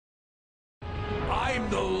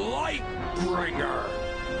the light bringer.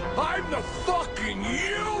 I'm the fucking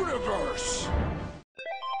universe.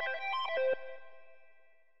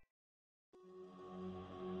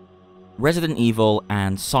 Resident Evil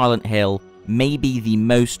and Silent Hill may be the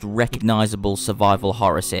most recognizable survival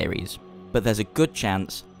horror series, but there's a good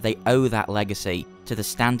chance they owe that legacy to the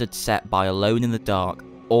standard set by Alone in the Dark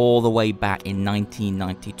all the way back in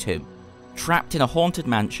 1992. Trapped in a haunted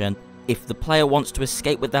mansion, if the player wants to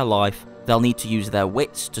escape with their life, they'll need to use their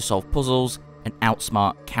wits to solve puzzles and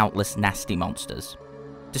outsmart countless nasty monsters.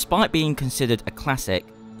 Despite being considered a classic,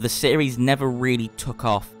 the series never really took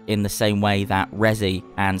off in the same way that Resi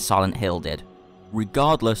and Silent Hill did.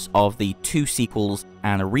 Regardless of the 2 sequels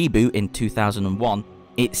and a reboot in 2001,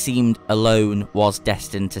 it seemed Alone was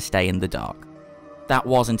destined to stay in the dark. That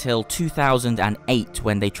was until 2008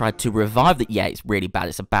 when they tried to revive the— yeah, it's really bad,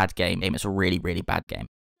 it's a bad game, it's a really, really bad game.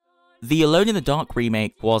 The Alone in the Dark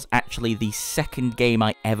remake was actually the second game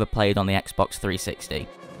I ever played on the Xbox 360.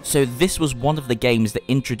 So this was one of the games that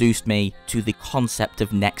introduced me to the concept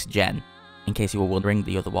of next gen. In case you were wondering,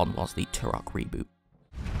 the other one was the Turok reboot.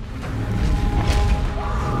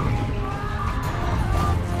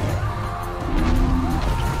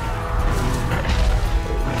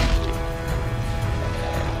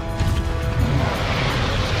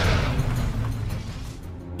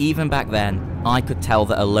 Even back then, I could tell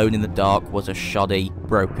that Alone in the Dark was a shoddy,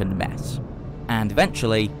 broken mess. And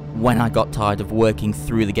eventually, when I got tired of working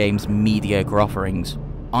through the game's mediocre offerings,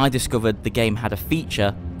 I discovered the game had a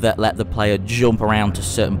feature that let the player jump around to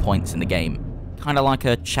certain points in the game. Kinda like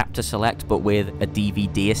a chapter select, but with a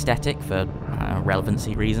DVD aesthetic for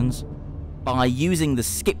relevancy reasons. By using the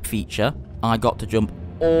skip feature, I got to jump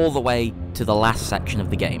all the way to the last section of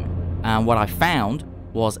the game. And what I found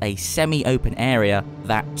was a semi-open area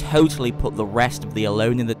that totally put the rest of the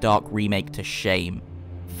Alone in the Dark remake to shame.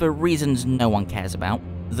 For reasons no one cares about,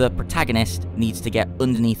 the protagonist needs to get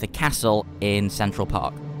underneath a castle in Central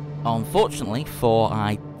Park. Unfortunately for,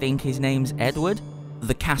 I think his name's Edward,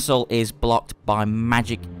 the castle is blocked by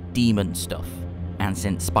magic demon stuff. And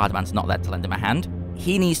since Spider-Man's not there to lend him a hand,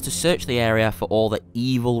 he needs to search the area for all the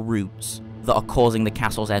evil roots that are causing the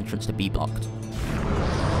castle's entrance to be blocked.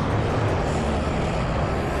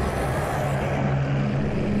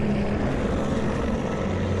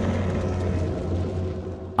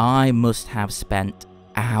 I must have spent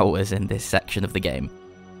hours in this section of the game.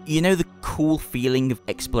 You know the cool feeling of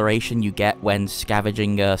exploration you get when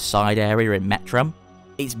scavenging a side area in Metro?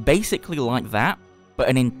 It's basically like that, but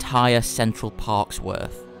an entire Central Park's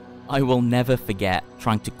worth. I will never forget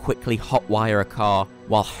trying to quickly hotwire a car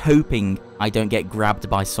while hoping I don't get grabbed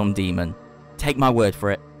by some demon. Take my word for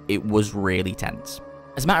it, it was really tense.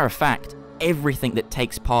 As a matter of fact, everything that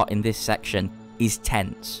takes part in this section is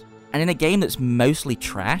tense. And in a game that's mostly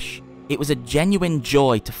trash, it was a genuine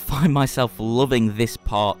joy to find myself loving this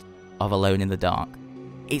part of Alone in the Dark.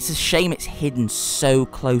 It's a shame it's hidden so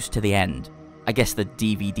close to the end. I guess the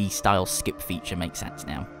DVD-style skip feature makes sense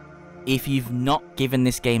now. If you've not given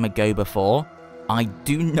this game a go before, I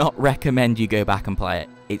do not recommend you go back and play it.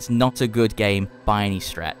 It's not a good game by any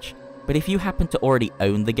stretch. But if you happen to already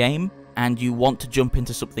own the game, and you want to jump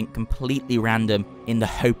into something completely random in the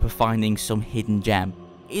hope of finding some hidden gem,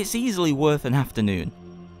 it's easily worth an afternoon.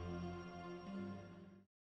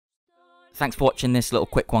 Thanks for watching this little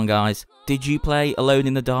quick one, guys. Did you play Alone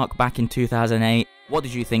in the Dark back in 2008? What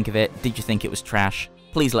did you think of it? Did you think it was trash?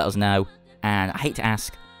 Please let us know. And I hate to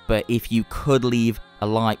ask, but if you could leave a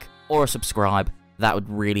like or a subscribe, that would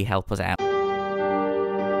really help us out.